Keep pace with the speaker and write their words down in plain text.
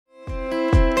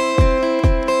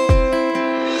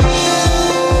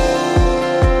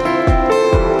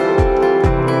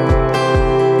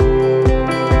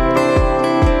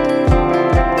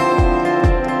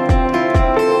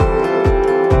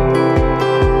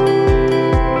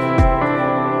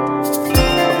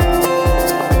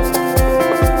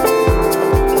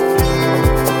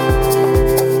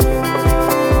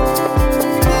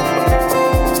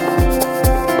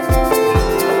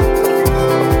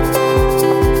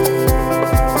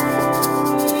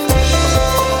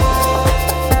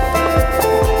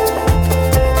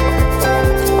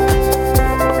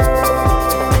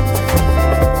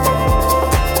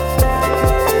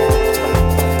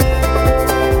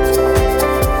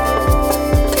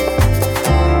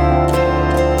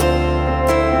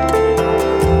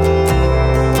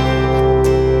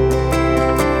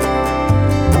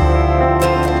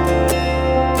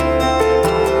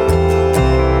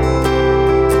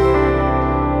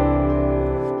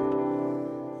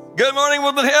Good morning,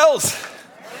 Woodland Hills.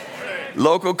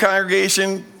 Local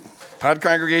congregation, pod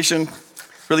congregation.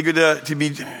 Really good to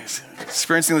be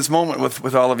experiencing this moment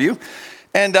with all of you.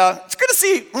 And it's good to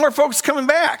see more folks coming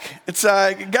back. It's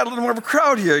got a little more of a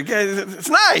crowd here. It's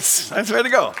nice. Nice way to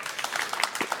go.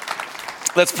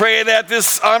 Let's pray that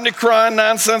this Omicron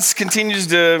nonsense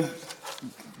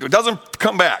doesn't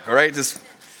come back, all right? Just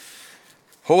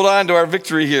hold on to our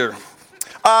victory here.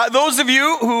 Those of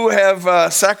you who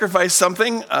have sacrificed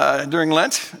something during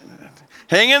Lent,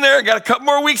 hang in there. Got a couple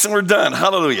more weeks and we're done.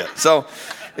 Hallelujah. So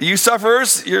you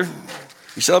sufferers, you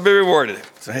shall be rewarded.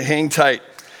 So hang tight.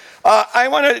 I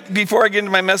want to, before I get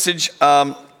into my message,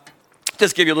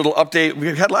 just give you a little update.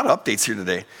 We've had a lot of updates here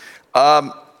today.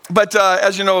 But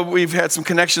as you know, we've had some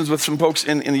connections with some folks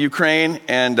in the Ukraine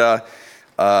and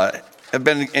have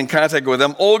been in contact with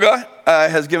them. Olga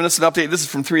has given us an update. This is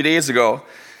from 3 days ago.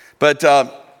 But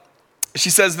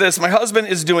she says this: my husband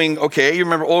is doing okay. You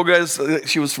remember Olga,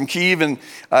 she was from Kyiv, and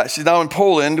she's now in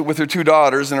Poland with her 2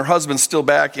 daughters, and her husband's still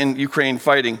back in Ukraine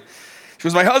fighting. She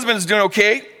goes, my husband is doing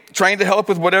okay, trying to help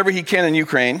with whatever he can in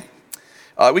Ukraine.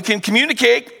 We can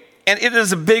communicate, and it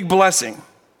is a big blessing.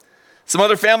 Some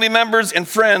other family members and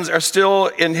friends are still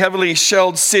in heavily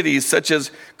shelled cities, such as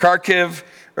Kharkiv,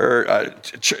 or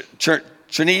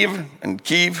Chernihiv, and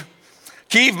Kyiv.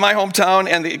 Kyiv, my hometown,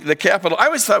 and the capital. I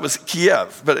always thought it was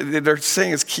Kiev, but they're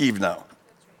saying it's Kyiv now.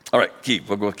 All right, Kyiv.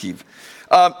 We'll go with Kyiv.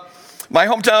 My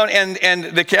hometown and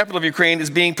the capital of Ukraine is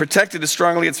being protected as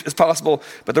strongly as possible,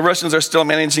 but the Russians are still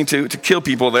managing to kill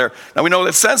people there. Now, we know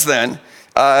that since then,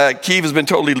 Kyiv has been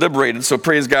totally liberated, so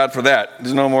praise God for that.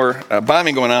 There's no more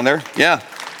bombing going on there. Yeah.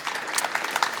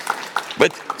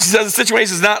 But she says the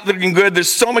situation is not looking good. There's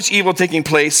so much evil taking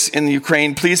place in the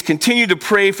Ukraine. Please continue to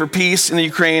pray for peace in the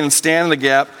Ukraine and stand in the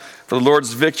gap for the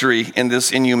Lord's victory in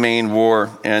this inhumane war.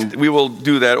 And we will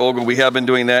do that, Olga. We have been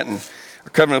doing that, and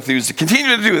our covenant with you is to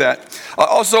continue to do that.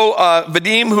 Also,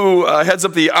 Vadim, who heads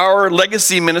up the Our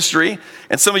Legacy Ministry,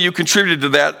 and some of you contributed to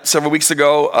that several weeks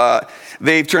ago.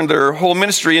 They've turned their whole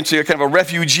ministry into a kind of a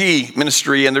refugee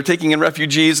ministry, and they're taking in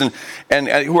refugees and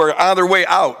who are on their way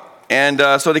out. And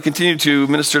so they continue to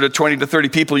minister to 20 to 30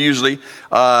 people usually,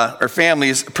 or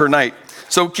families per night.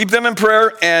 So keep them in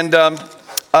prayer. And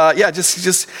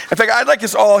just in fact, I'd like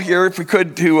us all here, if we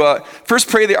could, to first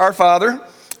pray the Our Father,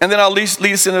 and then I'll lead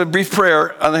us in a brief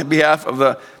prayer on behalf of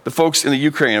the folks in the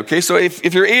Ukraine. Okay, so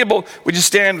if you're able, would you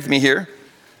stand with me here?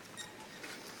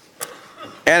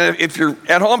 And if you're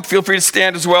at home, feel free to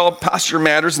stand as well. Posture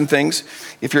matters and things,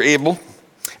 if you're able.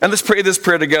 And let's pray this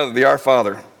prayer together, the Our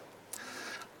Father.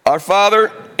 Our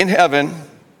Father in heaven,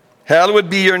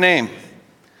 hallowed be your name.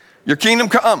 Your kingdom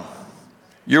come,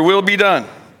 your will be done,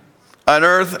 on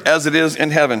earth as it is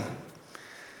in heaven.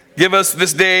 Give us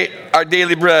this day our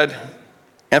daily bread,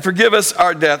 and forgive us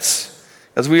our debts,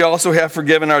 as we also have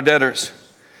forgiven our debtors.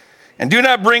 And do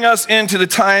not bring us into the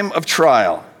time of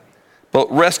trial, but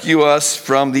rescue us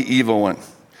from the evil one.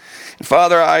 And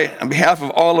Father, on behalf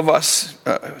of all of us,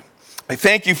 I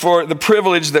thank you for the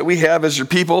privilege that we have as your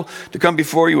people to come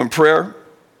before you in prayer,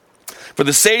 for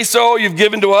the say-so you've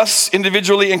given to us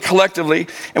individually and collectively.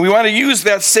 And we want to use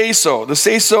that say-so, the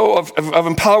say-so of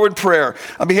empowered prayer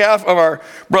on behalf of our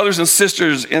brothers and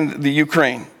sisters in the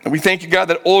Ukraine. And we thank you, God,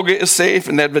 that Olga is safe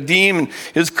and that Vadim and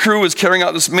his crew is carrying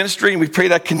out this ministry. And we pray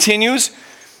that continues.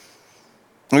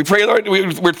 And we pray, Lord,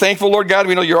 we're thankful, Lord God,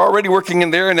 we know you're already working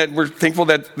in there, and that we're thankful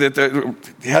that there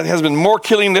has been more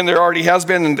killing than there already has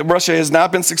been, and Russia has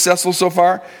not been successful so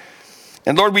far.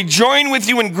 And Lord, we join with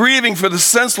you in grieving for the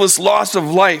senseless loss of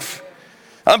life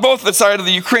on both the side of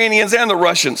the Ukrainians and the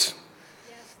Russians.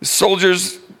 The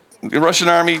soldiers, the Russian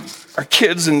army, are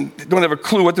kids and don't have a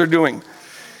clue what they're doing.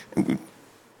 And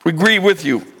we grieve with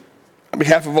you on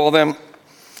behalf of all them.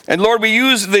 And Lord, we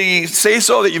use the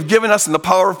say-so that you've given us in the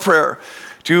power of prayer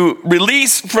to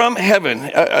release from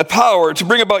heaven a power to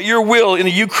bring about your will in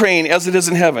the Ukraine as it is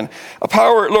in heaven. A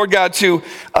power, Lord God, to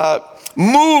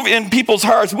move in people's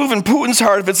hearts, move in Putin's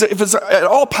heart if it's at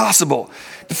all possible,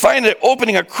 to find an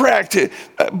opening, a crack, to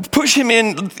push him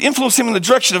in, influence him in the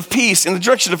direction of peace, in the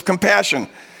direction of compassion,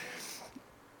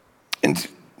 and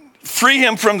free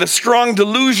him from the strong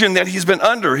delusion that he's been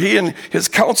under. He and his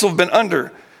council have been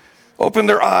under. Open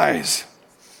their eyes.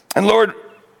 And Lord,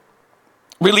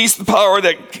 release the power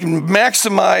that can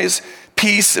maximize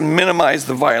peace and minimize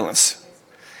the violence,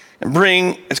 and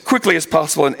bring as quickly as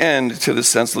possible an end to this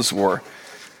senseless war.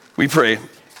 We pray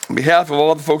on behalf of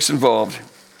all the folks involved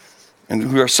and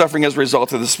who are suffering as a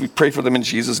result of this. We pray for them in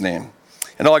Jesus' name.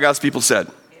 And all God's people said,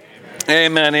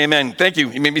 amen, amen. Thank you.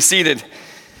 You may be seated.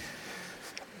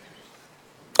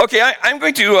 Okay, I'm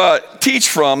going to teach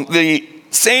from the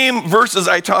same verses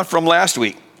I taught from last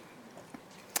week.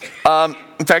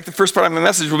 In fact, the first part of my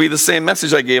message will be the same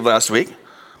message I gave last week.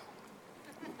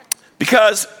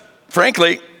 Because,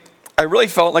 frankly, I really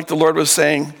felt like the Lord was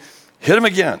saying, hit him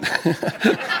again.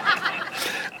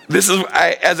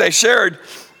 As I shared,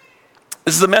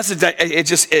 this is a message that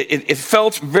it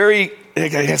felt very,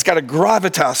 it's got a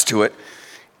gravitas to it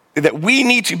that we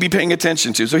need to be paying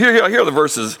attention to. So here are the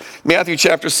verses. Matthew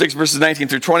chapter 6, verses 19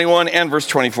 through 21 and verse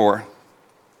 24.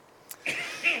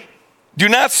 Do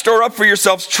not store up for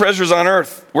yourselves treasures on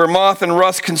earth, where moth and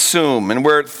rust consume, and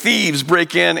where thieves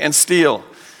break in and steal.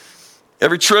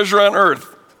 Every treasure on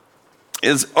earth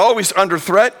is always under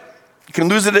threat. You can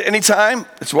lose it at any time.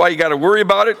 That's why you got to worry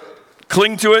about it,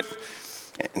 cling to it.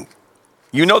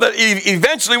 You know that it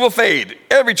eventually will fade.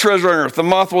 Every treasure on earth, the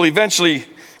moth will eventually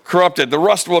corrupt it. The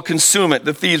rust will consume it.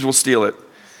 The thieves will steal it.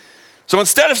 So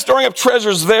instead of storing up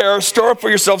treasures there, store up for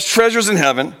yourselves treasures in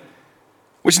heaven,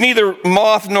 which neither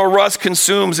moth nor rust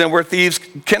consumes, and where thieves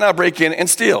cannot break in and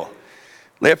steal.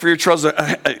 Lay up for your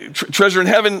treasure in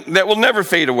heaven that will never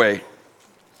fade away.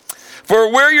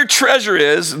 For where your treasure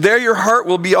is, there your heart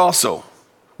will be also.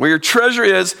 Where your treasure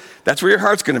is, that's where your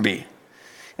heart's going to be.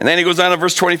 And then he goes on in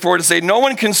verse 24 to say, no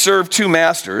one can serve two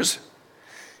masters.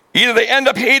 Either they end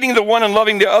up hating the one and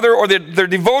loving the other, or they're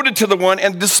devoted to the one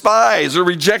and despise or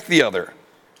reject the other.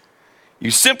 You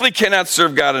simply cannot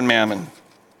serve God and mammon.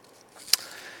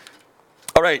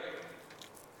 All right,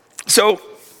 so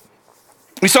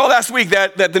we saw last week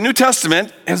that the New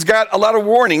Testament has got a lot of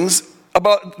warnings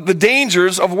about the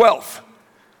dangers of wealth,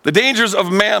 the dangers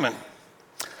of mammon.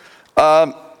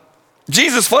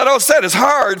 Jesus flat out said it's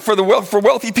hard for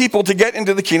wealthy people to get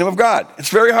into the kingdom of God. It's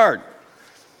very hard.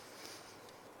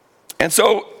 And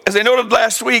so, as I noted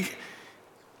last week,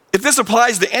 if this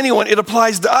applies to anyone, it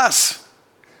applies to us.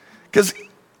 Because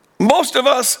most of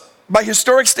us, by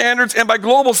historic standards and by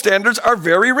global standards, are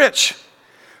very rich.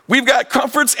 We've got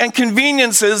comforts and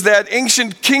conveniences that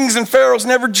ancient kings and pharaohs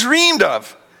never dreamed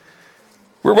of.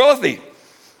 We're wealthy.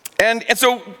 And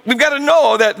so we've got to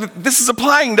know that this is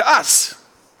applying to us.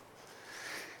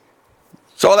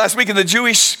 So last week in the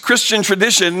Jewish Christian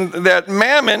tradition, that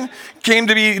mammon came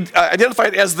to be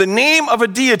identified as the name of a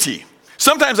deity,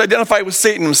 sometimes identified with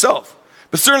Satan himself,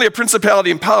 but certainly a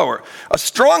principality and power, a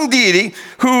strong deity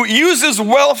who uses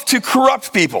wealth to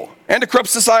corrupt people and to corrupt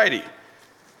society.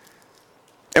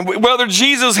 And whether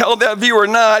Jesus held that view or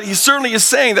not, he certainly is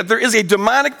saying that there is a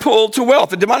demonic pull to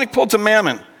wealth, a demonic pull to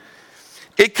mammon.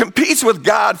 It competes with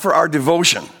God for our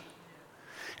devotion.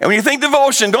 And when you think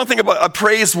devotion, don't think about a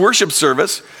praise worship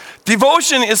service.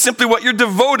 Devotion is simply what you're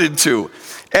devoted to.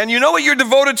 And you know what you're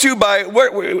devoted to by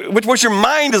what your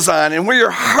mind is on and where your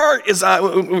heart is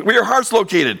on, where your heart's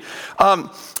located.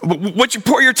 What you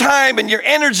pour your time and your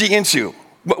energy into.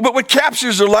 What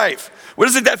captures your life. What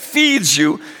is it that feeds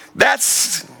you?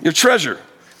 That's your treasure.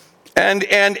 And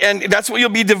that's what you'll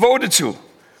be devoted to.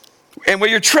 And where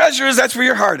your treasure is, that's where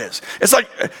your heart is. It's like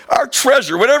our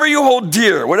treasure, whatever you hold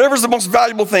dear, whatever's the most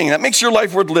valuable thing that makes your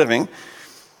life worth living,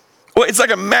 well, it's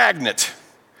like a magnet.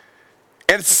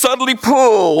 And it subtly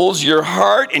pulls your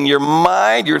heart and your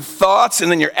mind, your thoughts,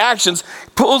 and then your actions,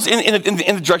 pulls in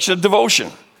the direction of devotion.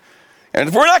 And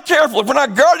if we're not careful, if we're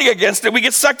not guarding against it, we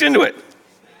get sucked into it.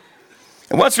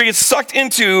 And once we get sucked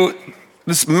into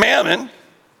this mammon,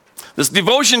 this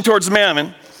devotion towards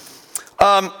mammon,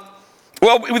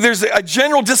 there's a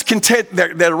general discontent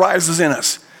that arises in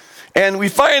us. And we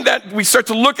find that we start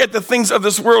to look at the things of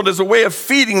this world as a way of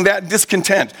feeding that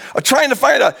discontent, of trying to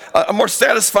find a more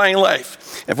satisfying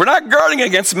life. If we're not guarding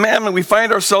against mammon, we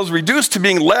find ourselves reduced to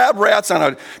being lab rats on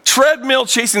a treadmill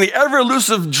chasing the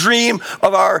ever-elusive dream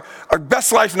of our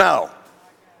best life now.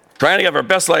 Trying to have our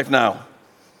best life now.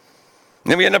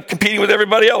 And then we end up competing with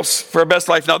everybody else for our best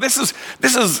life now. This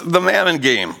is the mammon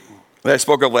game that I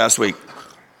spoke of last week.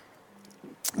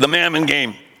 The mammon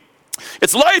game.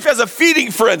 It's life as a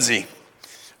feeding frenzy.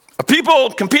 People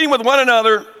competing with one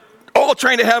another, all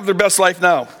trying to have their best life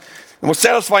now, the most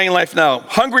satisfying life now,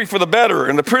 hungry for the better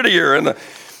and the prettier, and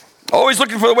always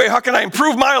looking for the way, how can I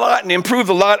improve my lot and improve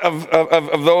the lot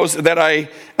of those that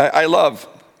I love.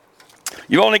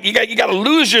 You got to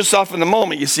lose yourself in the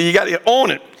moment, you see. You got to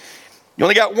own it. You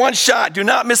only got one shot. Do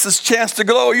not miss this chance to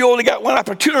glow. You only got one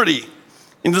opportunity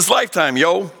in this lifetime,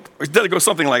 yo. Or it's better go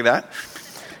something like that.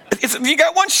 You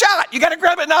got one shot. You got to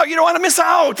grab it now. You don't want to miss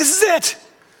out. This is it.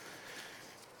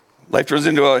 Life turns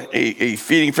into a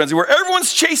feeding frenzy where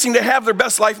everyone's chasing to have their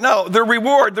best life now, their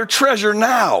reward, their treasure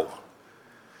now.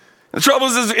 The trouble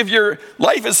is if your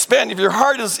life is spent, if your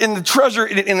heart is in the treasure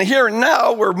in the here and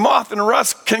now, where moth and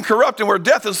rust can corrupt and where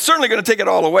death is certainly going to take it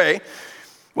all away,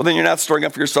 well, then you're not storing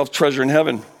up for yourself treasure in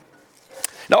heaven.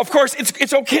 Now, of course,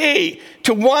 it's okay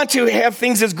to want to have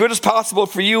things as good as possible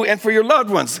for you and for your loved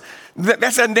ones.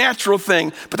 That's a natural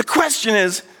thing. But the question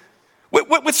is,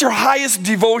 what's your highest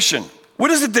devotion?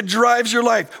 What is it that drives your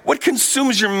life? What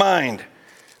consumes your mind?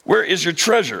 Where is your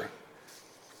treasure?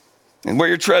 And where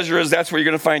your treasure is, that's where you're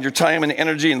going to find your time and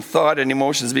energy and thought and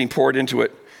emotions being poured into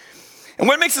it. And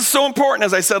what makes it so important,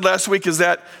 as I said last week, is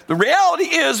that the reality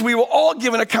is we will all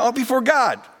give an account before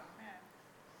God.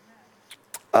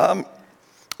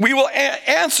 We will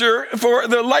answer for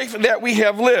the life that we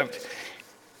have lived.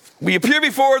 We appear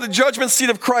before the judgment seat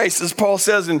of Christ, as Paul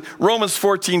says in Romans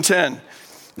 14:10,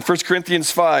 1 Corinthians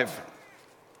 5.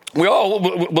 We all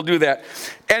will do that.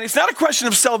 And it's not a question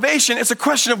of salvation, it's a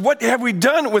question of what have we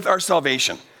done with our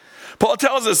salvation. Paul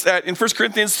tells us that in 1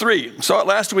 Corinthians 3, we saw it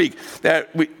last week,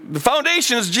 that the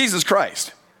foundation is Jesus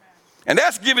Christ. And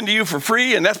that's given to you for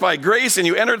free, and that's by grace, and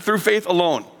you enter it through faith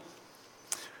alone.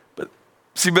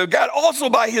 But God also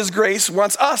by his grace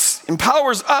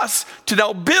empowers us to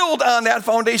now build on that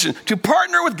foundation, to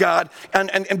partner with God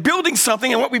and building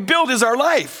something, and what we build is our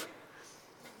life.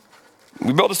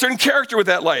 We build a certain character with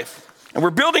that life, and we're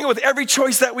building it with every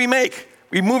choice that we make.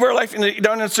 We move our life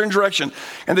down in a certain direction.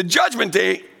 And the judgment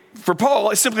day for Paul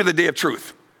is simply the day of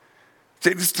truth.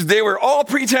 It's the day where all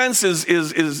pretense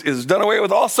is done away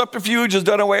with, all subterfuge is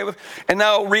done away with, and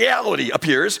now reality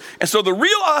appears. And so the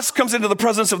real us comes into the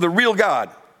presence of the real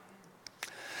God.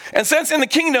 And since in the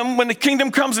kingdom, when the kingdom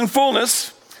comes in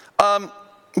fullness,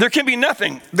 there can be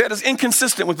nothing that is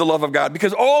inconsistent with the love of God,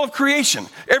 because all of creation,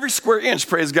 every square inch,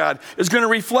 praise God, is going to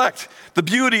reflect the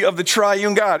beauty of the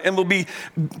triune God and will be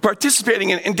participating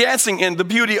in and dancing in the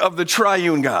beauty of the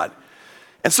triune God.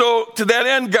 And so, to that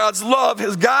end, God's love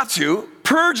has got to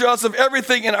purge us of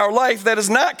everything in our life that is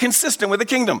not consistent with the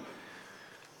kingdom.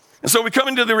 And so we come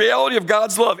into the reality of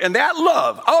God's love. And that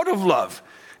love, out of love,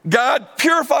 God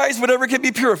purifies whatever can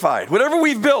be purified. Whatever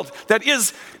we've built that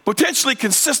is potentially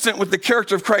consistent with the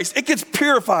character of Christ, it gets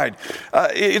purified.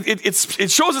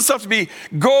 It shows itself to be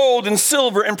gold and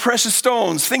silver and precious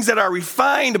stones, things that are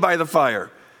refined by the fire.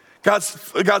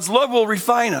 God's love will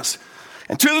refine us.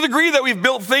 And to the degree that we've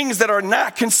built things that are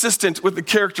not consistent with the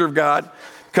character of God,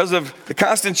 because of the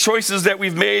constant choices that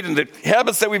we've made and the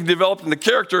habits that we've developed and the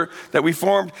character that we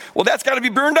formed, well, that's got to be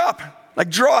burned up. Like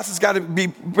dross has got to be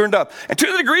burned up. And to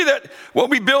the degree that what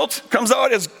we built comes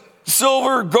out as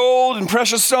silver, gold, and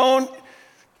precious stone,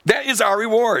 that is our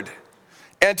reward.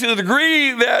 And to the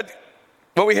degree that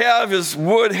what we have is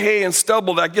wood, hay, and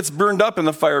stubble that gets burned up in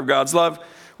the fire of God's love,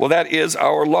 well, that is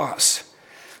our loss.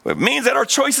 It means that our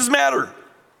choices matter.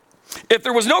 If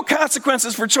there was no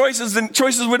consequences for choices, then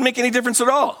choices wouldn't make any difference at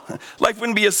all. Life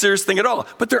wouldn't be a serious thing at all.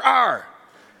 But there are.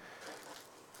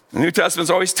 The New Testament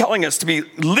is always telling us to be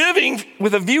living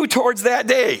with a view towards that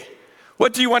day.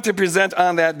 What do you want to present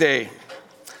on that day?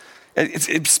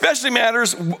 It especially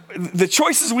matters the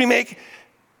choices we make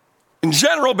in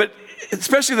general, but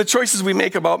especially the choices we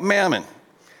make about mammon.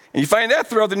 And you find that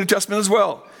throughout the New Testament as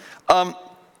well.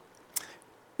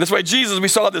 That's why Jesus, we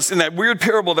saw this in that weird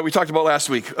parable that we talked about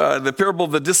last week, the parable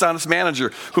of the dishonest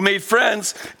manager who made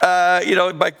friends,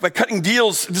 by cutting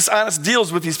dishonest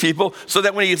deals with these people, so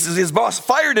that when his boss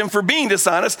fired him for being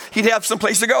dishonest, he'd have some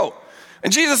place to go.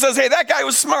 And Jesus says, hey, that guy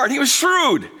was smart. He was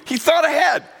shrewd. He thought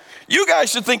ahead. You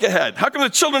guys should think ahead. How come the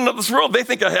children of this world, they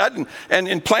think ahead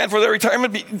and plan for their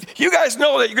retirement? You guys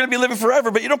know that you're going to be living forever,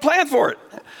 but you don't plan for it.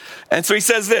 And so he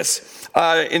says this.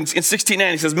 In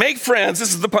 16:9, he says, make friends,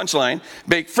 this is the punchline,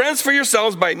 make friends for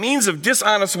yourselves by means of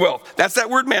dishonest wealth. That's that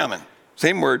word mammon,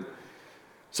 same word.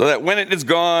 So that when it is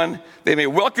gone, they may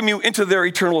welcome you into their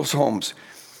eternal homes.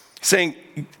 Saying,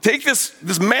 take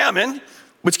this mammon,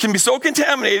 which can be so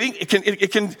contaminating,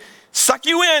 it can suck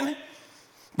you in,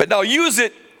 but now use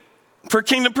it for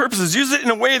kingdom purposes. Use it in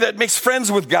a way that makes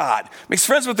friends with God, makes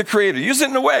friends with the Creator. Use it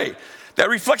in a way that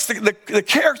reflects the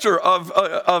character of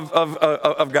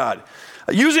God.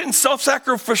 Use it in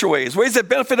self-sacrificial ways that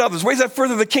benefit others, ways that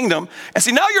further the kingdom. And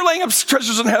see, now you're laying up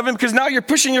treasures in heaven because now you're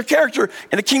pushing your character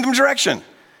in a kingdom direction.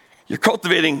 You're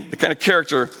cultivating the kind of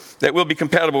character that will be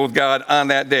compatible with God on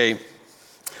that day.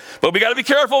 But we got to be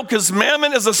careful because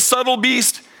mammon is a subtle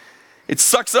beast. It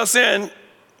sucks us in,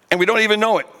 and we don't even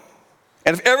know it.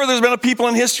 And if ever there's been a people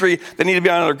in history that need to be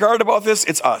on their guard about this,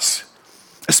 it's us.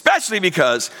 Especially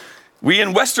because we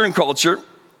in Western culture,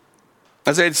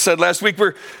 as I said last week,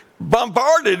 we're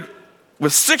bombarded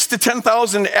with 6,000 to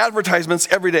 10,000 advertisements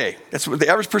every day. That's what the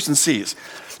average person sees.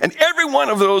 And every one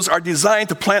of those are designed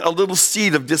to plant a little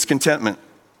seed of discontentment.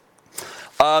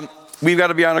 We've got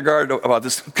to be on our guard about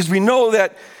this because we know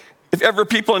that if ever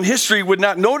people in history would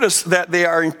not notice that they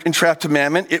are entrapped to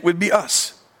mammon, it would be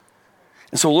us.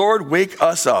 And so, Lord, wake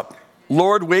us up.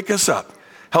 Lord, wake us up.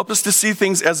 Help us to see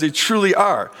things as they truly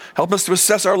are. Help us to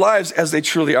assess our lives as they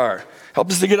truly are. Help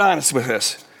us to get honest with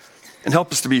this. And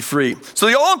help us to be free. So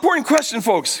the all-important question,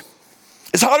 folks,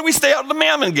 is how do we stay out of the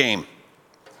mammon game?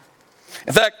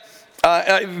 In fact,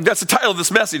 that's the title of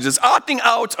this message, is opting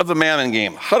out of the mammon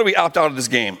game. How do we opt out of this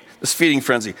game, this feeding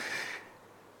frenzy?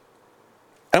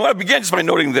 And I want to begin just by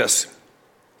noting this.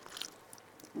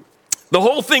 The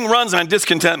whole thing runs on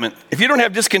discontentment. If you don't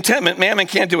have discontentment, mammon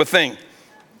can't do a thing.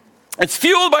 It's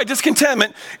fueled by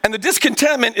discontentment, and the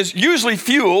discontentment is usually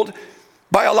fueled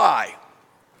by a lie.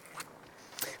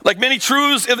 Like many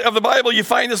truths of the Bible, you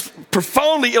find this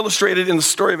profoundly illustrated in the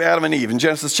story of Adam and Eve in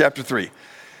Genesis chapter 3.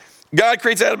 God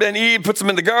creates Adam and Eve, puts them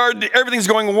in the garden. Everything's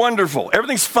going wonderful.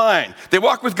 Everything's fine. They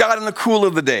walk with God in the cool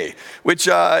of the day, which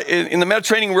in the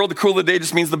Mediterranean world, the cool of the day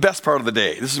just means the best part of the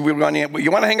day. This is you want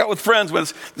to hang out with friends when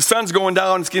the sun's going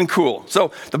down, it's getting cool.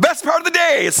 So the best part of the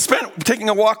day is spent taking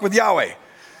a walk with Yahweh.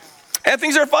 And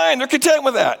things are fine. They're content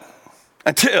with that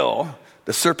until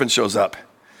the serpent shows up.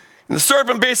 And the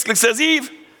serpent basically says, Eve,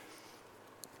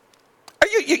 are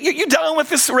you down with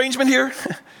this arrangement here?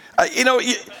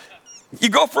 You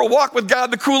go for a walk with God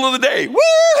in the cool of the day.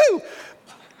 Woo!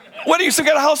 What are you, some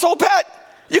kind of household pet?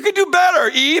 You could do better,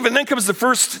 Eve. And then comes the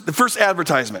first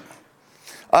advertisement.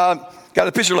 Got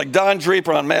a picture like Don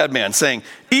Draper on Mad Men saying,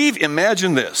 Eve,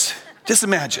 imagine this. Just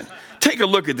imagine. Take a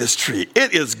look at this tree.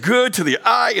 It is good to the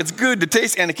eye, it's good to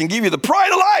taste, and it can give you the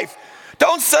pride of life.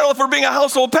 Don't settle for being a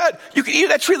household pet. You can eat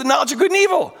that tree of the knowledge of good and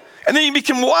evil. And then you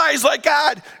become wise like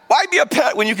God. Why be a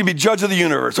pet when you can be judge of the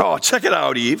universe? Oh, check it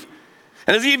out, Eve.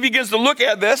 And as Eve begins to look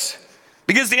at this,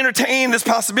 begins to entertain this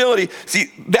possibility,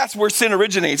 see, that's where sin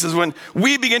originates, is when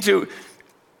we begin to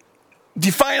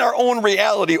define our own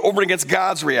reality over against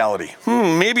God's reality.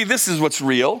 Maybe this is what's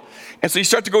real. And so you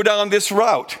start to go down this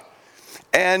route.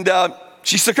 And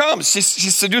she succumbs.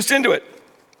 She's seduced into it.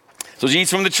 So she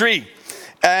eats from the tree.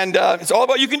 And it's all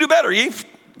about you can do better, Eve.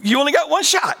 You only got one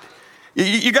shot.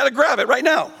 You got to grab it right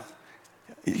now.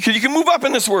 You can move up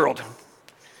in this world.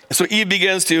 And so Eve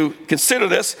begins to consider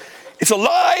this. It's a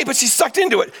lie, but she's sucked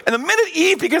into it. And the minute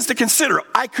Eve begins to consider,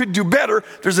 I could do better,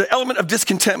 there's an element of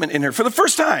discontentment in her for the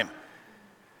first time.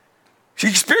 She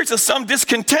experiences some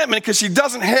discontentment because she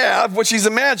doesn't have what she's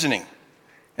imagining.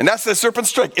 And that's the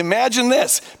serpent's trick. Imagine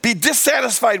this. Be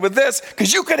dissatisfied with this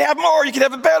because you could have more. You could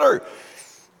have it better.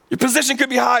 Your position could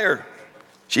be higher.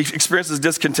 She experiences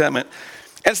discontentment.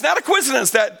 And it's not a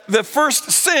coincidence that the first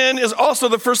sin is also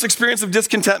the first experience of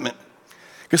discontentment.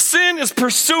 Because sin is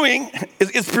pursuing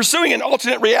an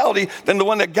alternate reality than the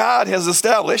one that God has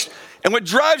established. And what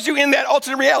drives you in that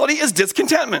alternate reality is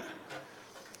discontentment.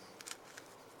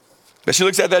 But she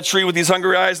looks at that tree with these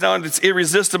hungry eyes now, and it's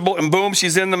irresistible, and boom,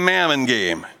 she's in the mammon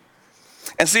game.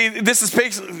 And see, this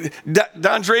is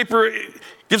Don Draper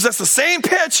gives us the same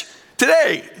pitch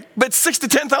today, but 6,000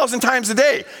 to 10,000 times a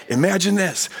day. Imagine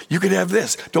this. You could have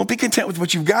this. Don't be content with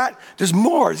what you've got. There's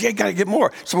more. You got to get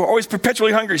more. So we're always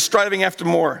perpetually hungry, striving after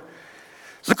more.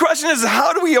 So the question is,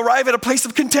 how do we arrive at a place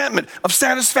of contentment, of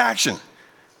satisfaction?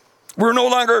 We're no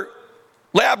longer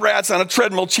lab rats on a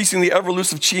treadmill chasing the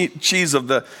ever-elusive cheese of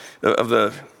the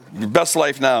best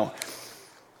life now.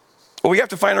 Well, we have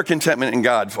to find our contentment in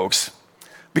God, folks.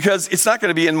 Because it's not going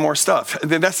to be in more stuff.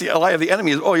 Then that's the lie of the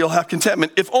enemy is, you'll have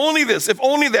contentment. If only this, if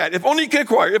only that, if only you can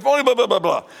acquire, if only blah, blah, blah,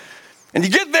 blah. And you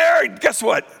get there, guess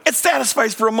what? It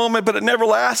satisfies for a moment, but it never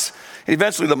lasts. And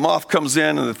eventually the moth comes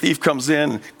in and the thief comes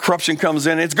in, and corruption comes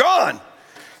in, and it's gone.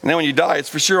 And then when you die, it's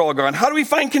for sure all gone. How do we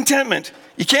find contentment?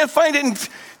 You can't find it in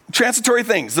transitory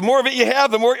things. The more of it you have,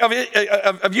 the more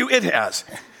of you it has.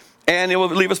 And it will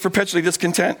leave us perpetually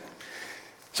discontent.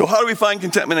 So how do we find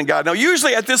contentment in God? Now,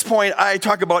 usually at this point, I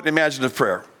talk about imaginative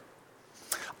prayer.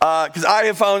 Because I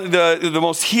have found the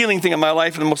most healing thing in my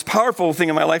life and the most powerful thing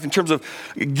in my life in terms of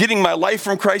getting my life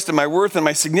from Christ and my worth and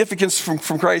my significance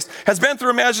from Christ has been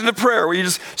through imaginative prayer, where you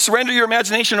just surrender your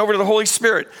imagination over to the Holy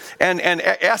Spirit and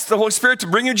ask the Holy Spirit to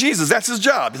bring you Jesus. That's his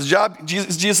job.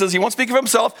 Jesus says he won't speak of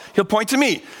himself, he'll point to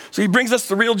me. So he brings us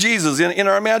the real Jesus in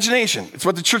our imagination. It's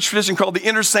what the church tradition called the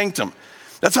inner sanctum.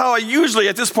 That's how I usually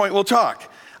at this point will talk.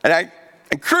 And I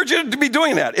encourage you to be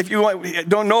doing that. If you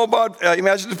don't know about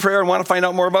imaginative prayer and want to find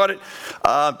out more about it,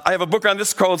 I have a book on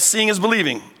this called Seeing is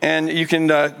Believing, and you can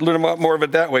learn about more of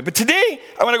it that way. But today,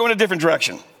 I want to go in a different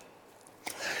direction.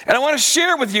 And I want to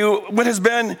share with you what has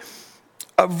been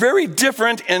a very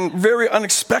different and very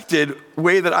unexpected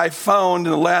way that I found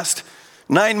in the last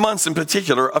 9 months in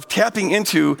particular of tapping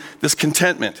into this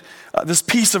contentment, this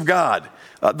peace of God,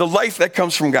 the life that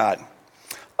comes from God.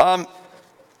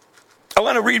 I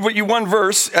want to read one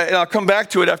verse, and I'll come back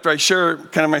to it after I share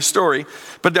kind of my story.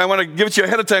 But I want to give it to you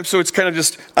ahead of time so it's kind of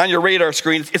just on your radar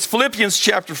screen. It's Philippians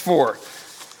chapter 4,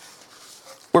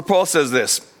 where Paul says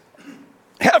this: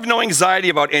 have no anxiety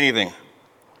about anything.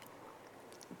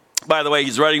 By the way,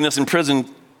 he's writing this in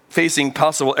prison, facing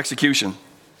possible execution.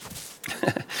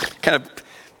 Kind of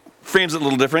frames it a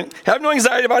little different. Have no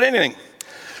anxiety about anything.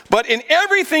 But in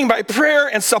everything by prayer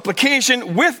and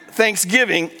supplication with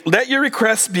thanksgiving, let your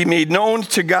requests be made known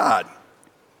to God.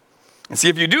 And see,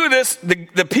 if you do this,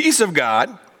 the peace of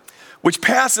God, which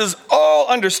passes all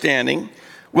understanding,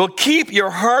 will keep your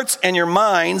hearts and your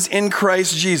minds in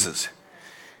Christ Jesus.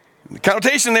 The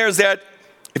connotation there is that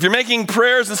if you're making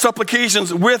prayers and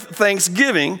supplications with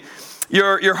thanksgiving,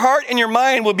 your heart and your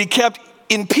mind will be kept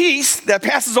in peace that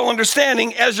passes all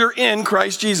understanding as you're in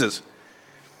Christ Jesus.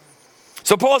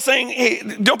 So Paul's saying, hey,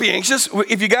 don't be anxious.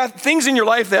 If you got things in your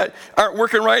life that aren't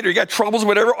working right, or you got troubles,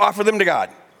 whatever, offer them to God.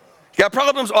 You got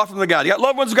problems, offer them to God. You got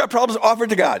loved ones who got problems, offer it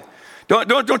to God.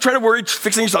 Don't try to worry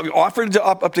fixing yourself. You offer it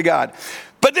up to God.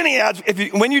 But then he adds,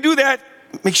 when you do that,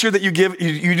 make sure that you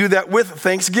do that with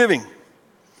thanksgiving.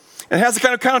 And it has a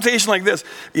kind of connotation like this.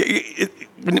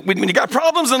 When you got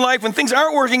problems in life, when things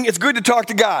aren't working, it's good to talk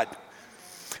to God.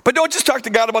 But don't just talk to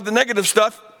God about the negative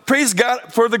stuff. Praise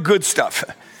God for the good stuff.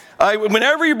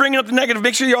 Whenever you're bringing up the negative,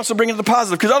 make sure you also bring up the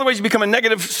positive, because otherwise you become a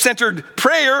negative-centered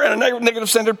prayer and a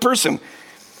negative-centered person.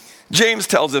 James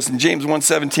tells us in James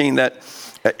 1:17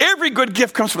 that every good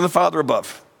gift comes from the Father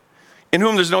above, in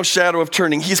whom there's no shadow of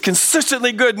turning. He's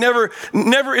consistently good.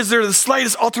 Never is there the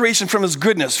slightest alteration from his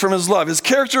goodness, from his love. His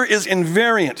character is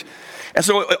invariant. And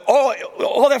so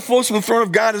all that flows from the throne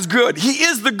of God is good. He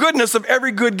is the goodness of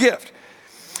every good gift.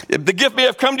 The gift may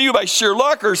have come to you by sheer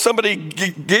luck, or somebody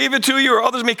gave it to you, or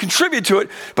others may contribute to it.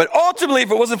 But ultimately, if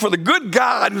it wasn't for the good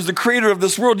God who's the creator of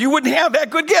this world, you wouldn't have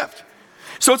that good gift.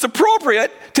 So it's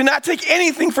appropriate to not take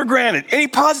anything for granted. Any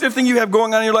positive thing you have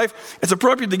going on in your life, it's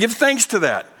appropriate to give thanks to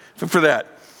that, for that.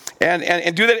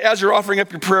 And do that as you're offering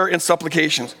up your prayer and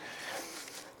supplications.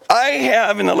 I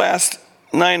have, in the last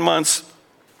 9 months,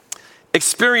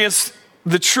 experienced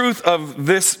the truth of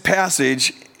this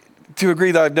passage to a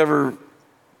degree that I've never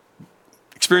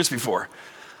experienced before.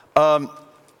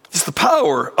 Just the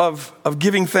power of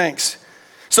giving thanks.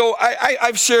 So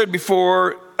I've shared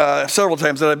before several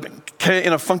times that I've been kind of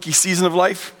in a funky season of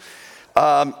life.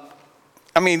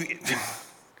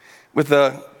 With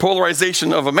the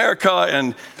polarization of America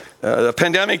and the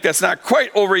pandemic that's not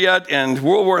quite over yet, and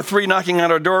World War III knocking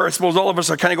on our door, I suppose all of us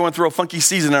are kind of going through a funky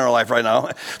season in our life right now.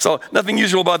 So nothing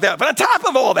usual about that. But on top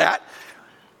of all that,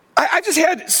 I just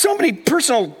had so many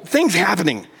personal things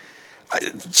happening.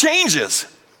 Changes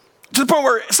to the point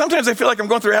where sometimes I feel like I'm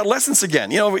going through adolescence again.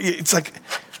 You know, it's like,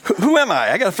 who am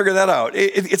I? I got to figure that out.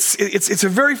 It's a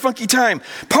very funky time.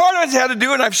 Part of it had to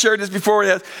do, and I've shared this before,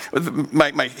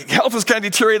 my health has kind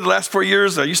of deteriorated the last 4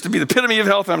 years. I used to be the epitome of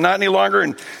health, and I'm not any longer,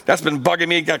 and that's been bugging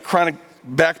me. Got chronic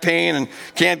back pain and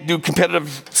can't do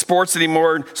competitive sports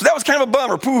anymore. So that was kind of a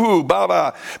bummer. Poo-hoo,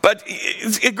 ba-ba. But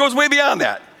it goes way beyond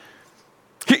that.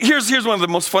 Here's one of the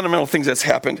most fundamental things that's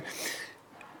happened.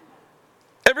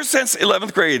 Ever since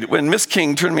 11th grade, when Miss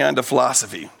King turned me on to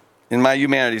philosophy in my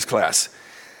humanities class,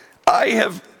 I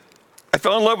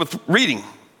fell in love with reading.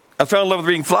 I fell in love with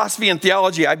reading philosophy and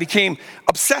theology. I became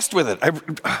obsessed with it. And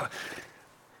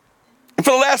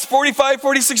for the last 45,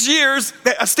 46 years,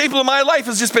 a staple of my life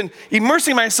has just been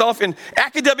immersing myself in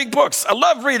academic books. I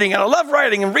love reading, and I love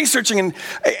writing and researching, and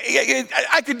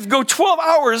I could go 12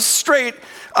 hours straight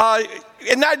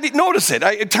and not notice it.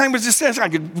 Time was just,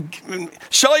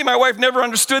 Shelley, my wife, never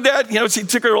understood that. You know, it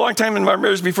took her a long time in my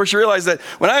marriage before she realized that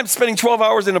when I'm spending 12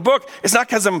 hours in a book, it's not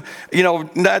because I'm,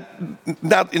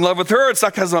 not in love with her. It's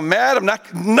not because I'm mad. I'm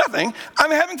not, nothing. I'm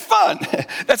having fun.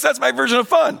 That's my version of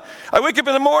fun. I wake up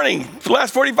in the morning for the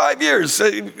last 45 years,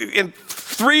 in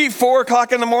 3, 4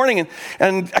 o'clock in the morning,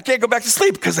 and I can't go back to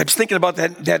sleep because I'm thinking about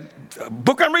that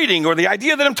book I'm reading, or the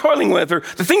idea that I'm toiling with, or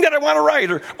the thing that I want to write,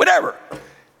 or whatever.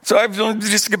 So I've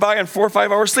just get by on 4 or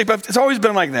 5 hours sleep. It's always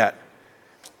been like that.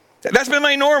 That's been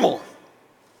my normal.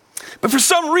 But for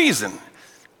some reason,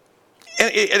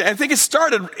 and I think it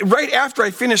started right after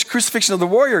I finished Crucifixion of the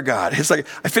Warrior God. It's like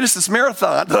I finished this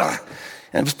marathon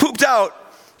and was pooped out.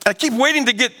 I keep waiting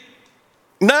to get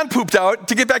non-pooped out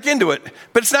to get back into it,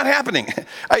 but it's not happening.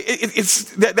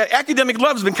 That academic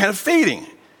love has been kind of fading.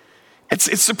 It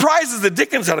surprises the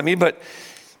dickens out of me, but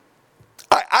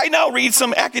I now read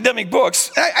some academic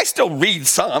books. I still read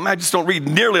some. I just don't read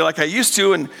nearly like I used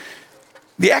to. And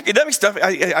the academic stuff,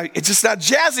 it's just not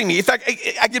jazzing me. In fact,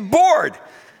 I get bored.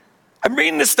 I'm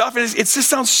reading this stuff, and it just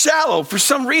sounds shallow for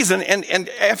some reason. And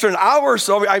after an hour or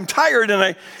so, I'm tired, and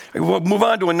I will move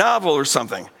on to a novel or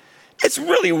something. It's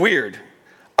really weird.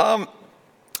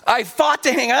 I fought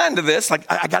to hang on to this.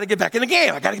 Like, I got to get back in the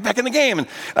game. I got to get back in the game.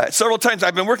 And several times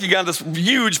I've been working on this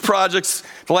huge projects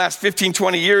the last 15,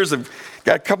 20 years. I've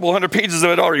got a couple hundred pages of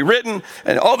it already written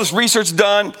and all this research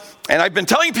done. And I've been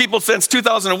telling people since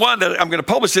 2001 that I'm going to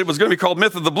publish it. It was going to be called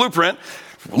Myth of the Blueprint.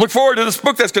 Look forward to this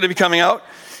book that's going to be coming out.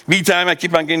 Meantime, I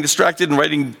keep on getting distracted and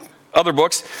writing other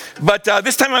books. But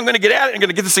this time I'm going to get at it. I'm going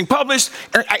to get this thing published.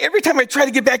 And every time I try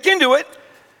to get back into it,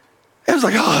 it was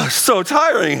like, oh, it's so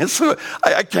tiring.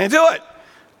 I can't do it.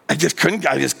 I just couldn't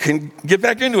get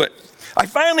back into it. I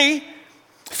finally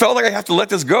felt like I have to let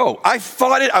this go. I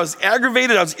fought it. I was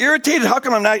aggravated. I was irritated. How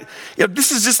come I'm not,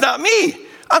 this is just not me.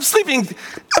 I'm sleeping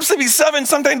 7,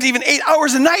 sometimes even 8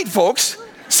 hours a night, folks.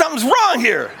 Something's wrong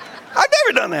here. I've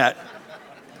never done that.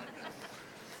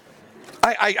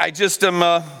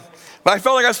 But I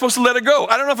felt like I was supposed to let it go.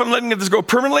 I don't know if I'm letting this go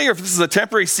permanently or if this is a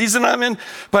temporary season I'm in,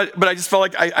 but I just felt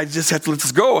like I just had to let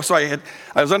this go. So I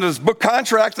was under this book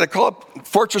contract, and I called up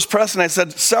Fortress Press, and I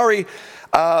said, sorry,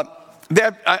 I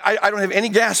don't have any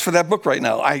gas for that book right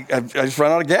now. I just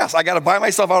run out of gas. I got to buy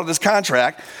myself out of this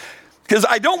contract because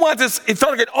I don't want this. It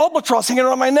felt like an albatross hanging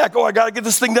around my neck. Oh, I got to get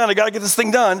this thing done. I got to get this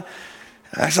thing done.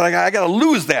 I said, I got to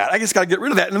lose that. I just got to get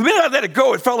rid of that. And the minute I let it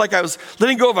go, it felt like I was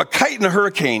letting go of a kite in a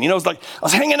hurricane. It was like I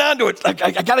was hanging on to it. Like,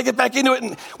 I got to get back into it.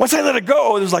 And once I let it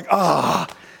go, it was like,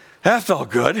 that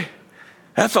felt good.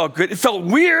 That felt good. It felt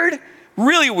weird,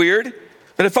 really weird,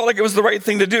 but it felt like it was the right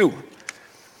thing to do.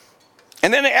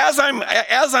 And then as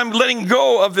I'm letting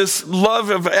go of this love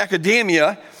of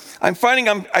academia, I'm finding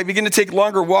I begin to take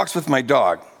longer walks with my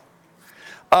dog.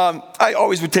 I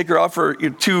always would take her out for 2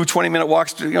 20-minute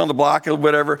walks on the block or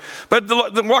whatever. But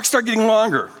the walks start getting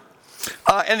longer.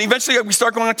 And eventually we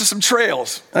start going out to some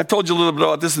trails. And I've told you a little bit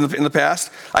about this in the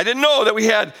past. I didn't know that we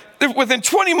had, within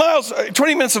 20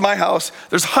 minutes of my house,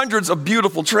 there's hundreds of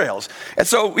beautiful trails. And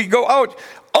so we go out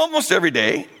almost every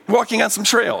day walking on some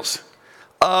trails.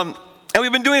 And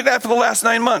we've been doing that for the last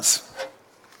 9 months.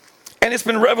 And it's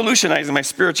been revolutionizing my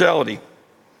spirituality.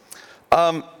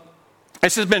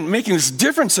 It's just been making this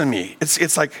difference in me.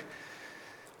 It's like,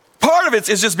 part of it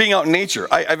is just being out in nature.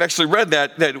 I've actually read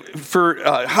that for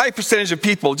a high percentage of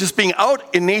people, just being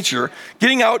out in nature,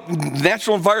 getting out in the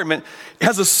natural environment,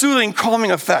 has a soothing,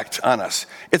 calming effect on us.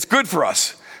 It's good for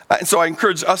us. And so I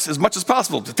encourage us as much as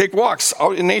possible to take walks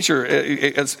out in nature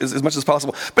as much as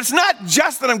possible. But it's not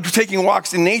just that I'm taking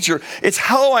walks in nature, it's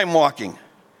how I'm walking.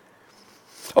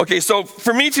 Okay, so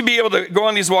for me to be able to go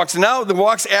on these walks, now the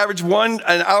walks average an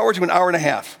hour to an hour and a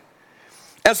half.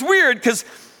 That's weird because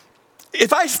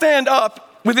if I stand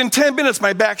up, within 10 minutes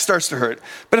my back starts to hurt.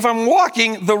 But if I'm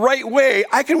walking the right way,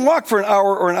 I can walk for an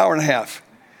hour or an hour and a half.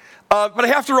 But I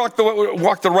have to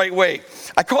walk the right way.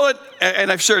 I call it,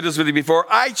 and I've shared this with you before,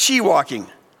 I Chi walking.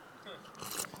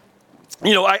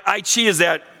 I Chi is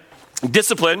that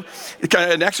discipline, kind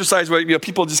of an exercise where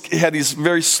people just have these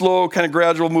very slow, kind of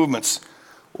gradual movements.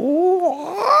 And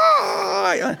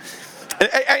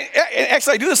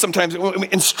actually, I do this sometimes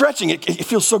in stretching. It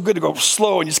feels so good to go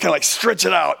slow and just kind of like stretch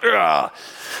it out.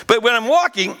 But when I'm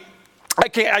walking,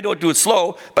 I don't do it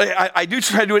slow, but I do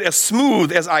try to do it as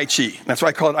smooth as I Chi. That's why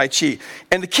I call it I Chi.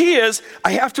 And the key is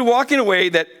I have to walk in a way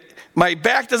that my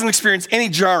back doesn't experience any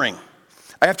jarring.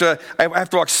 I have to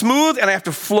walk smooth and I have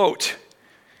to float.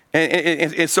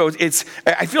 And so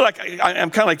I feel like I'm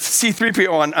kind of like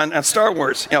C-3PO on Star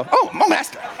Wars. Oh,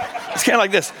 master. It's kind of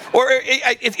like this. Or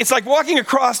it's like walking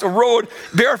across a road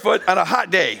barefoot on a hot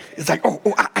day. It's like,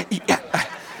 yeah.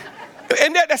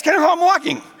 And that's kind of how I'm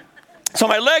walking. So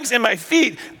my legs and my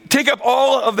feet take up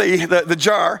all of the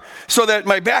jar so that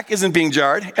my back isn't being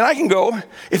jarred. And I can go,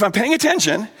 if I'm paying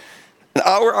attention, an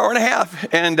hour and a half,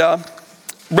 and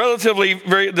relatively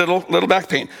very little back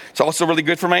pain. It's also really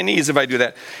good for my knees if I do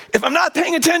that. If I'm not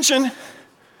paying attention,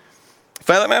 if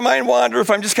I let my mind wander, if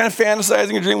I'm just kind of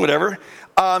fantasizing or dreaming, whatever,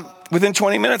 within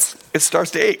 20 minutes, it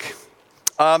starts to ache.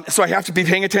 So I have to be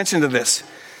paying attention to this.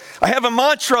 I have a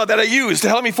mantra that I use to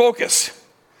help me focus.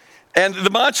 And the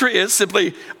mantra is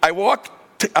simply, I walk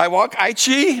I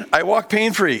Chi, I walk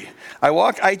pain-free. I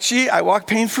walk I Chi, I walk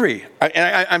pain-free.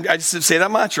 I just say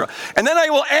that mantra. And then I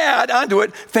will add onto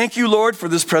it, thank you, Lord, for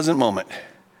this present moment.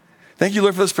 Thank you,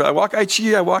 Lord, for this present. I walk I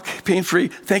Chi, I walk pain-free.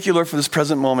 Thank you, Lord, for this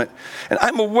present moment. And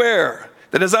I'm aware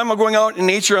that as I'm going out in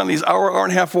nature on these hour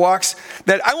and a half walks,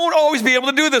 that I won't always be able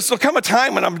to do this. There'll come a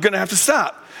time when I'm going to have to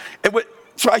stop.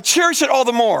 So I cherish it all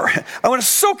the more. I want to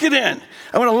soak it in.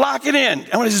 I want to lock it in.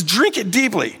 I want to just drink it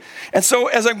deeply. And so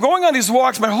as I'm going on these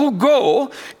walks, my whole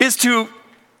goal is to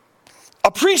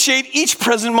appreciate each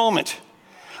present moment.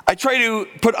 I try to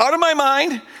put out of my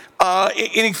mind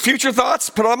any future thoughts,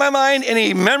 put out of my mind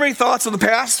any memory thoughts of the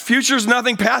past. Future is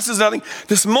nothing, past is nothing.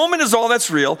 This moment is all that's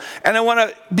real, and I want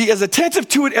to be as attentive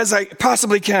to it as I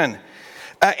possibly can.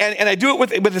 And I do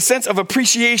it with a sense of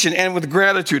appreciation and with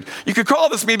gratitude. You could call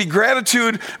this maybe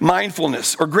gratitude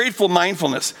mindfulness or grateful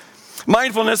mindfulness.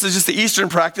 Mindfulness is just the Eastern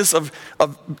practice of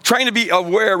trying to be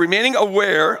aware, remaining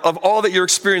aware of all that you're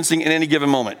experiencing in any given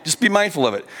moment. Just be mindful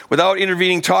of it without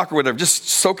intervening talk or whatever. Just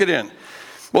soak it in.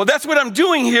 Well, that's what I'm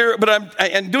doing here, but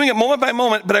I'm doing it moment by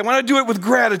moment, but I want to do it with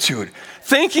gratitude.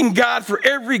 Thanking God for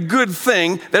every good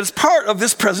thing that is part of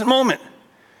this present moment.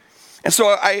 And so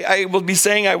I will be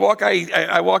saying, I walk I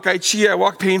chi, I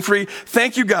walk pain-free.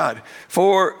 Thank you, God,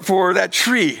 for that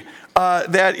tree.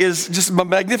 That is just a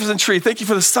magnificent tree. Thank you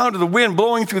for the sound of the wind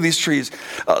blowing through these trees.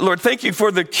 Lord, thank you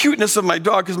for the cuteness of my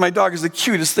dog, because my dog is the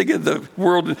cutest thing in the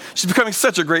world. And she's becoming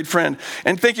such a great friend.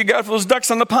 And thank you, God, for those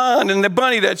ducks on the pond and the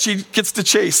bunny that she gets to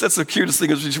chase. That's the cutest thing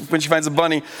is when she finds a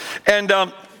bunny. And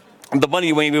the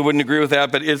bunny maybe wouldn't agree with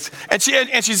that, but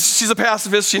she's a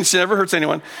pacifist. She never hurts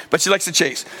anyone, but she likes to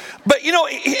chase. But you know,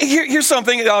 here's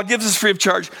something I'll give this free of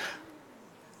charge.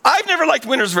 I've never liked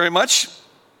winters very much.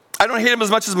 I don't hate them as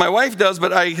much as my wife does,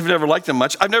 but I have never liked them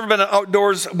much. I've never been an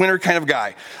outdoors winter kind of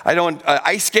guy. I don't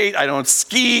ice skate. I don't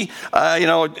ski.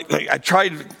 I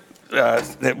tried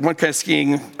that one kind of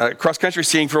skiing, cross-country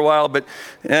skiing for a while, but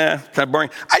kind of boring.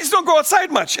 I just don't go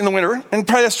outside much in the winter, and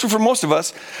probably that's true for most of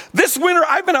us. This winter,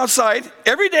 I've been outside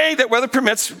every day that weather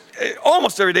permits.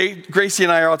 Almost every day, Gracie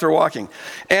and I are out there walking.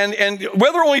 And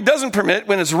weather only doesn't permit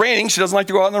when it's raining. She doesn't like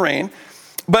to go out in the rain.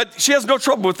 But she has no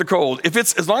trouble with the cold.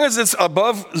 As long as it's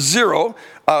above zero,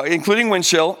 including wind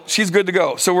chill, she's good to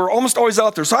go. So we're almost always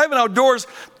out there. So I've been outdoors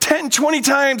 10, 20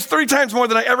 times, 30 times more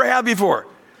than I ever have before.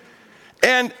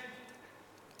 And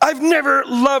I've never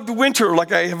loved winter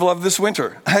like I have loved this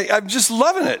winter. I'm just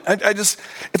loving it.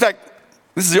 In fact,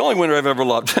 this is the only winter I've ever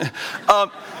loved.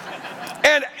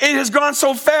 And it has gone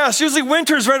so fast. Usually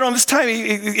winter's right around this time.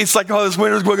 It's like, oh, this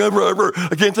winter's going on forever.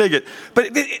 I can't take it.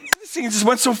 But this thing just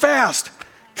went so fast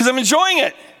because I'm enjoying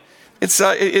it.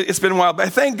 It's been a while. But I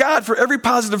thank God for every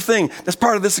positive thing that's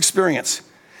part of this experience.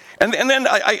 And then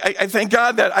I thank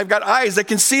God that I've got eyes that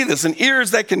can see this, and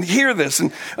ears that can hear this,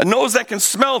 and a nose that can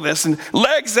smell this, and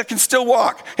legs that can still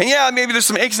walk. And yeah, maybe there's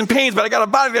some aches and pains, but I got a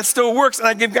body that still works, and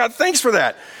I give God thanks for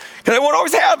that. Because I won't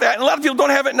always have that, and a lot of people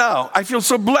don't have it now. I feel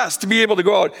so blessed to be able to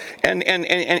go out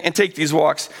and take these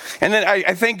walks. And then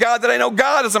I thank God that I know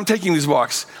God as I'm taking these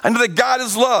walks. I know that God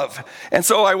is love. And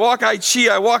so I walk I chi,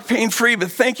 I walk pain-free, but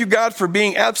thank you, God, for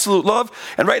being absolute love.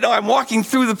 And right now I'm walking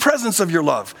through the presence of your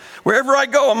love. Wherever I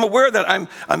go, I'm aware that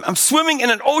I'm swimming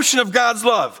in an ocean of God's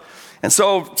love. And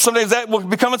so sometimes that will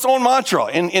become its own mantra.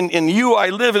 In you I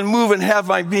live and move and have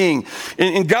my being.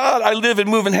 In God I live and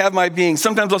move and have my being.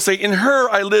 Sometimes I'll say, in her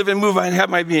I live and move and have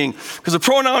my being. Because the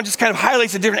pronoun just kind of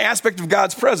highlights a different aspect of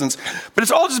God's presence. But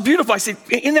it's all just beautiful. I say,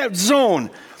 in that zone.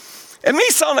 It may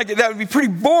sound like that would be pretty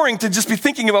boring to just be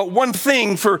thinking about one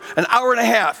thing for an hour and a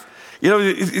half. You know,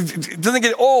 it doesn't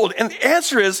get old. And the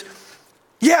answer is,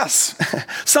 yes.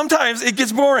 Sometimes it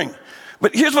gets boring.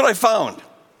 But here's what I found.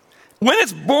 When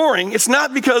it's boring, it's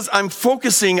not because I'm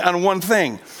focusing on one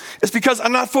thing. It's because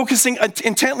I'm not focusing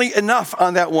intently enough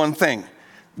on that one thing,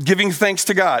 giving thanks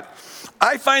to God.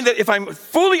 I find that if I'm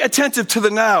fully attentive to the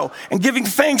now and giving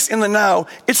thanks in the now,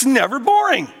 it's never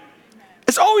boring.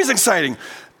 It's always exciting.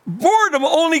 Boredom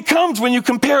only comes when you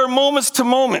compare moments to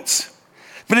moments.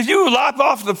 But if you lop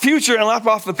off the future and lop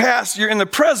off the past, you're in the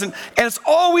present, and it's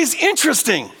always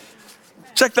interesting.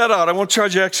 Check that out. I won't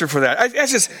charge you extra for that.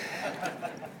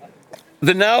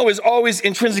 The now is always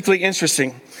intrinsically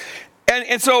interesting.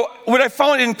 And so what I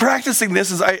found in practicing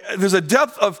this is there's a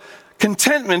depth of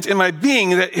contentment in my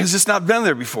being that has just not been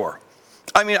there before.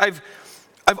 I mean, I've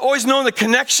always known the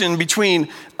connection between,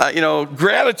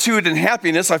 gratitude and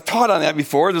happiness. I've taught on that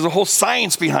before. There's a whole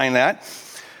science behind that.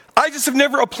 I just have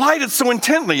never applied it so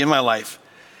intently in my life.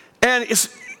 And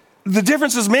the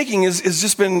difference it's making is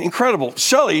just been incredible.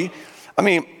 Shelley,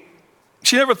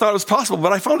 she never thought it was possible,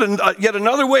 but I found yet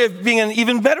another way of being an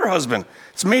even better husband.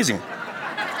 It's amazing.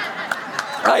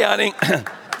 Hi, honey.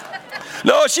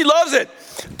 No, she loves it.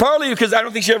 Partly because I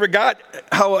don't think she ever got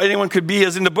how anyone could be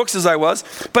as into books as I was,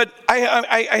 but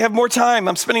I have more time.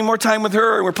 I'm spending more time with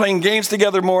her, and we're playing games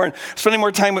together more, and spending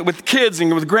more time with kids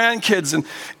and with grandkids.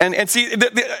 And see,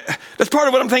 that's part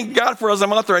of what I'm thanking God for as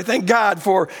I'm out there. I thank God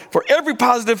for every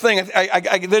positive thing.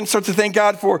 I then start to thank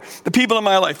God for the people in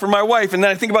my life, for my wife, and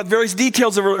then I think about various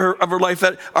details of her life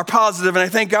that are positive, and I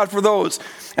thank God for those.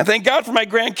 I thank God for my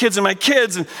grandkids and my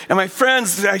kids and my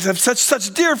friends. I have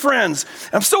such dear friends.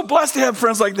 I'm so blessed to have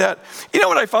friends like that. You know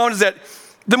what I found is that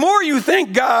the more you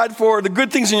thank God for the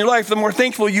good things in your life, the more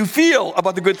thankful you feel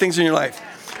about the good things in your life.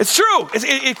 It's true.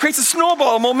 It creates a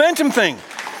snowball, a momentum thing.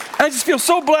 And I just feel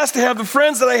so blessed to have the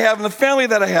friends that I have and the family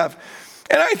that I have.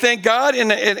 And I thank God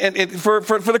and for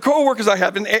the co-workers I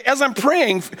have. And as I'm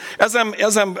praying, as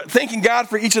I'm thanking God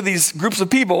for each of these groups of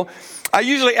people, I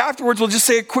usually afterwards will just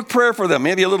say a quick prayer for them,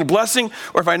 maybe a little blessing,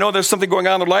 or if I know there's something going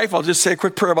on in their life, I'll just say a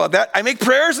quick prayer about that. I make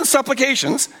prayers and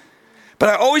supplications, but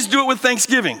I always do it with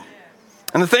thanksgiving.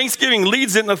 And the Thanksgiving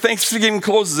leads it, and the Thanksgiving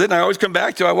closes it. And I always come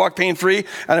back to I walk pain-free,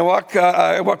 and I walk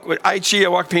with Aichi, I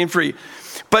walk pain-free.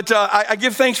 But I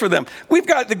give thanks for them. We've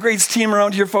got the greatest team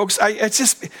around here, folks. I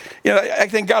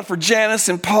thank God for Janice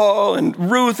and Paul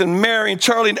and Ruth and Mary and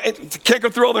Charlie. I can't go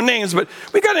through all their names, but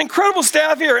we've got an incredible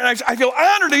staff here, and I feel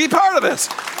honored to be part of this.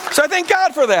 So I thank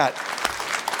God for that.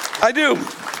 I do.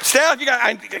 Staff,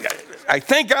 I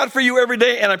thank God for you every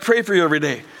day, and I pray for you every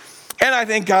day. And I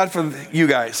thank God for you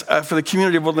guys, for the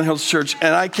community of Woodland Hills Church.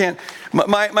 And I can't,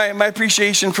 my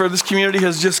appreciation for this community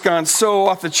has just gone so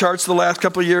off the charts the last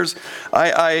couple of years.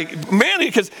 Mainly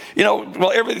because,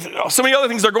 so many other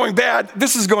things are going bad.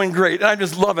 This is going great. And I'm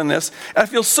just loving this. And I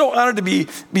feel so honored to be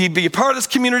a part of this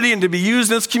community and to be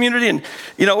used in this community. And,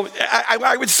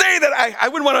 I would say that I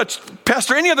wouldn't want to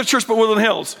pastor any other church but Woodland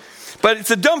Hills. But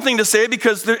it's a dumb thing to say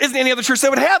because there isn't any other church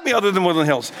that would have me other than Woodland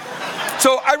Hills.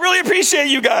 So I really appreciate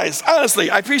you guys.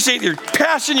 Honestly, I appreciate your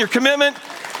passion, your commitment,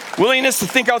 willingness to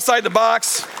think outside the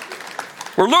box.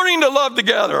 We're learning to love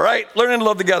together, right? Learning to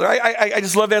love together. I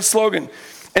just love that slogan.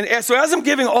 And so as I'm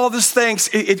giving all this thanks,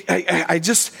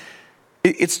 it's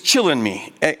chilling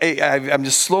me. I'm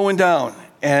just slowing down.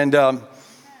 And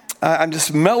I'm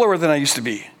just mellower than I used to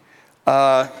be.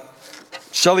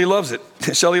 Shelley loves it.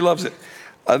 Shelley loves it.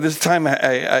 This time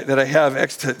that I have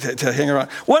to hang around.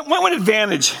 One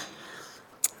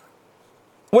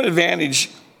advantage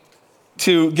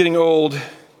to getting old,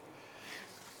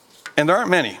 and there aren't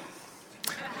many,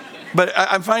 but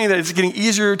I'm finding that it's getting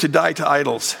easier to die to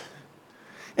idols.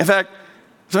 In fact,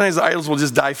 sometimes the idols will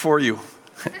just die for you.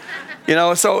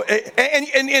 So,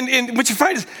 and what you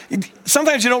find is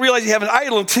sometimes you don't realize you have an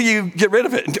idol until you get rid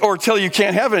of it or until you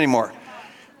can't have it anymore.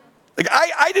 Like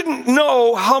I didn't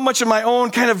know how much of my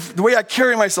own kind of the way I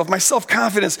carry myself, my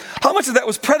self-confidence, how much of that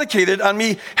was predicated on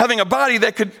me having a body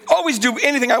that could always do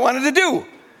anything I wanted to do.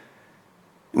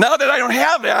 Now that I don't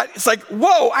have that, it's like,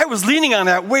 whoa, I was leaning on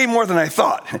that way more than I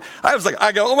thought. I was like,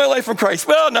 I got all my life from Christ.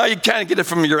 Well, now you kind of get it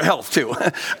from your health too.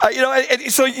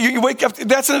 So you wake up,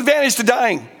 that's an advantage to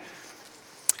dying.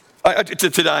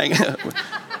 To dying,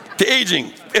 to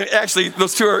aging. Actually,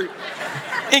 those two are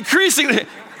increasingly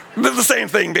the same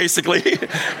thing, basically.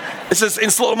 It's just in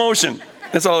slow motion.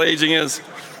 That's all aging is.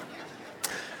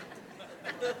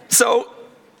 So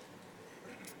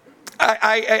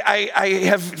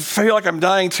I feel like I'm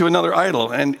dying to another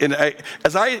idol. And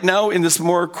as I now in this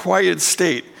more quiet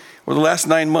state, over the last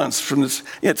 9 months,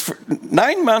 it's for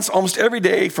 9 months, almost every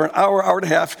day for an hour and a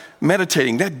half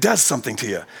meditating, that does something to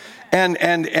you.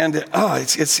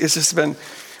 It's just been.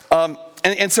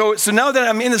 And so now that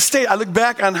I'm in the state, I look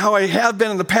back on how I have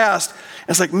been in the past, and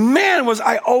it's like, man, was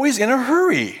I always in a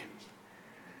hurry.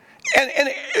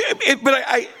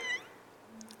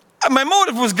 My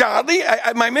motive was godly.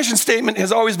 My mission statement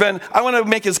has always been, I want to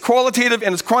make as qualitative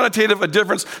and as quantitative a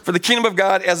difference for the kingdom of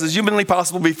God as is humanly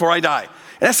possible before I die.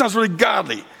 And that sounds really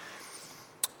godly.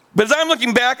 But as I'm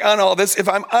looking back on all this, if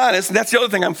I'm honest, and that's the other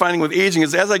thing I'm finding with aging,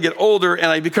 is as I get older and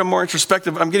I become more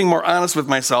introspective, I'm getting more honest with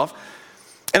myself.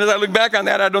 And as I look back on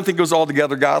that, I don't think it was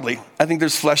altogether godly. I think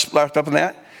there's flesh wrapped up in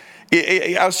that.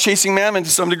 I was chasing mammon to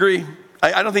some degree.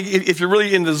 I don't think if you're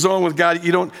really in the zone with God,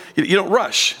 you don't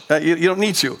rush. You don't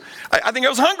need to. I think I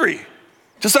was hungry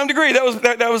to some degree. That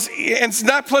was, and it's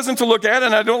not pleasant to look at,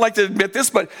 and I don't like to admit this,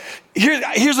 but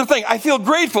here's the thing. I feel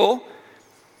grateful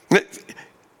that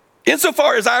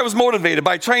insofar as I was motivated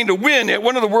by trying to win at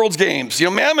one of the world's games.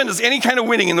 Mammon is any kind of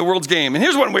winning in the world's game. And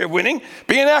here's one way of winning.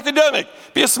 Be an academic.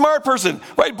 Be a smart person.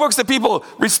 Write books that people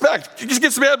respect. Just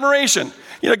get some admiration.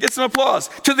 Get some applause.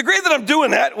 To the degree that I'm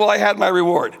doing that, well, I had my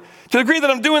reward. To the degree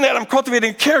that I'm doing that, I'm cultivating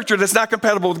a character that's not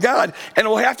compatible with God. And it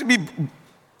will have to be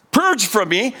purged from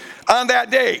me on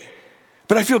that day.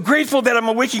 But I feel grateful that I'm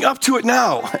waking up to it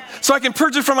now, so I can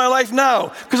purge it from my life now.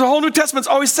 Because the whole New Testament's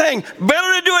always saying,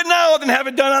 better to do it now than have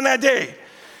it done on that day.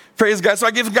 Praise God. So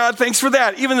I give God thanks for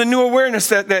that. Even the new awareness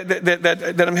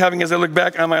that I'm having as I look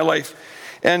back on my life.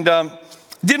 And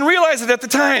didn't realize it at the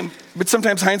time, but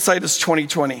sometimes hindsight is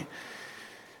 20/20.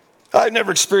 I've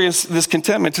never experienced this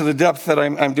contentment to the depth that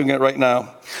I'm doing it right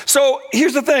now. So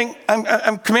here's the thing.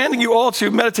 I'm commanding you all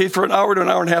to meditate for an hour to an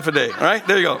hour and a half a day. All right?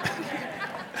 There you go.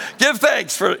 Give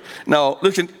thanks for... No,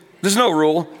 listen, there's no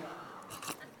rule.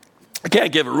 I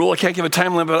can't give a rule. I can't give a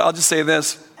time limit. I'll just say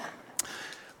this.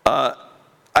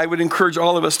 I would encourage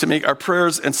all of us to make our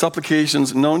prayers and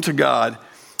supplications known to God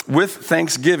with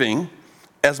thanksgiving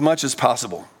as much as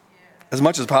possible. As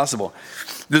much as possible.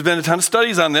 There's been a ton of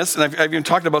studies on this, and I've even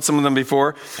talked about some of them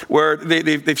before, where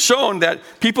they've shown that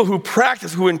people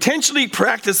who intentionally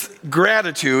practice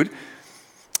gratitude,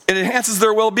 it enhances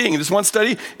their well-being. There's one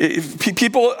study,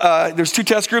 there's 2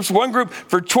 test groups. One group,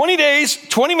 for 20 days,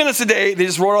 20 minutes a day, they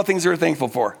just wrote out things they were thankful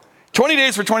for. 20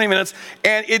 days for 20 minutes.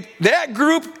 And that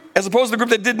group, as opposed to the group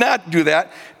that did not do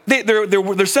that,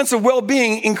 their sense of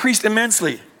well-being increased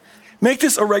immensely. Make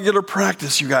this a regular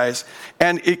practice, you guys.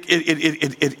 And it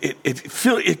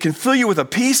can fill you with a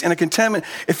peace and a contentment.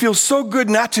 It feels so good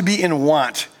not to be in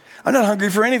want. I'm not hungry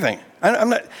for anything.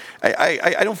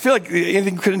 I don't feel like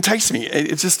anything could entice me.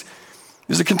 It's just,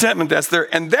 there's a contentment that's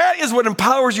there. And that is what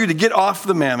empowers you to get off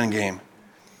the mammon game.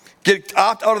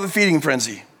 Opt out of the feeding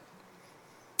frenzy.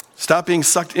 Stop being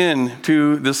sucked in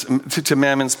to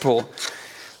mammon's pull.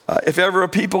 If ever a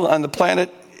people on the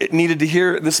planet needed to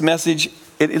hear this message,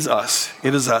 it is us.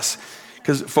 It is us.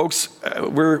 Because folks,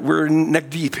 we're neck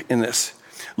deep in this.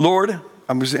 Lord,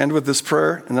 I'm going to end with this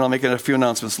prayer, and then I'll make a few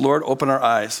announcements. Lord, open our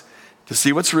eyes to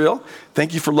see what's real.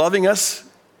 Thank you for loving us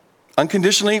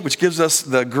unconditionally, which gives us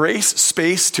the grace,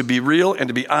 space to be real and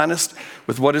to be honest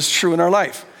with what is true in our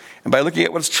life. And by looking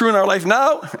at what's true in our life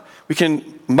now, we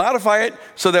can modify it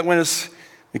so that when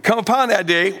we come upon that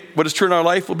day, what is true in our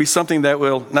life will be something that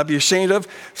we'll not be ashamed of,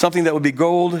 something that will be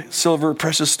gold, silver,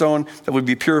 precious stone, that would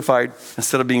be purified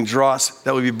instead of being dross,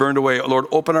 that would be burned away. Lord,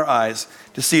 open our eyes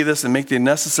to see this and make the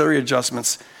necessary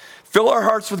adjustments. Fill our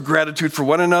hearts with gratitude for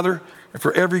one another and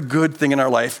for every good thing in our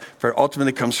life, for it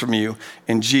ultimately comes from you.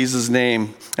 In Jesus'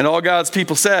 name. And all God's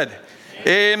people said,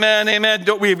 amen, amen.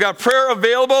 We've got prayer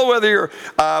available, whether you're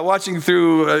watching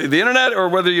through the internet or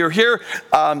whether you're here.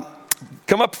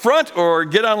 Come up front or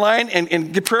get online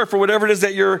and get prayer for whatever it is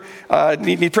that you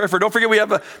need prayer for. Don't forget, we have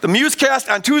the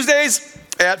Musecast on Tuesdays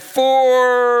at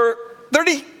 4:30.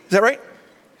 Is that right?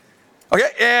 Okay,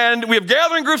 and we have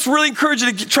gathering groups. Really encourage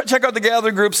you to check out the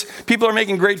gathering groups. People are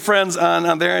making great friends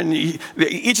on there, and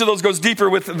each of those goes deeper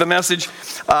with the message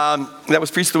that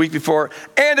was preached the week before.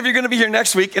 And if you're going to be here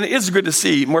next week, and it is good to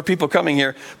see more people coming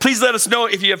here, please let us know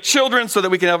if you have children so that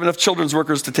we can have enough children's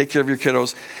workers to take care of your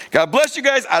kiddos. God bless you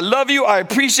guys. I love you. I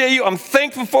appreciate you. I'm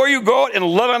thankful for you. Go out and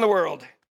love on the world.